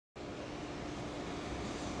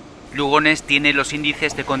Lugones tiene los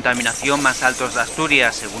índices de contaminación más altos de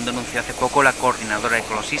Asturias, según denunció hace poco la coordinadora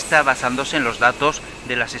ecologista, basándose en los datos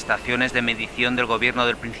de las estaciones de medición del Gobierno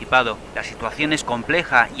del Principado. La situación es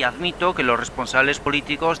compleja y admito que los responsables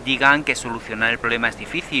políticos digan que solucionar el problema es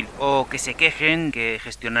difícil o que se quejen que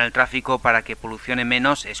gestionar el tráfico para que polucione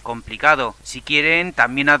menos es complicado. Si quieren,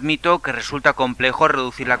 también admito que resulta complejo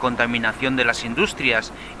reducir la contaminación de las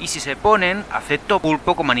industrias y si se ponen, acepto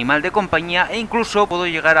pulpo como animal de compañía e incluso puedo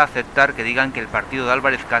llegar a aceptar que digan que el partido de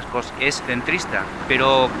Álvarez Cascos es centrista,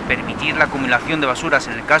 pero permitir la acumulación de basuras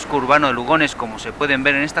en el casco urbano de Lugones, como se pueden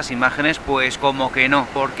ver en estas imágenes, pues como que no,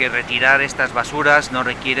 porque retirar estas basuras no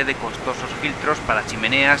requiere de costosos filtros para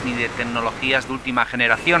chimeneas ni de tecnologías de última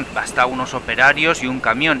generación, basta unos operarios y un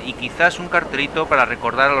camión y quizás un cartelito para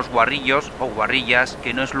recordar a los guarrillos o guarrillas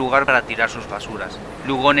que no es lugar para tirar sus basuras.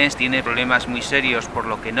 Lugones tiene problemas muy serios, por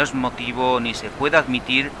lo que no es motivo ni se puede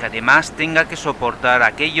admitir que además tenga que soportar a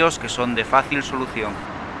aquellos que son de fácil solución.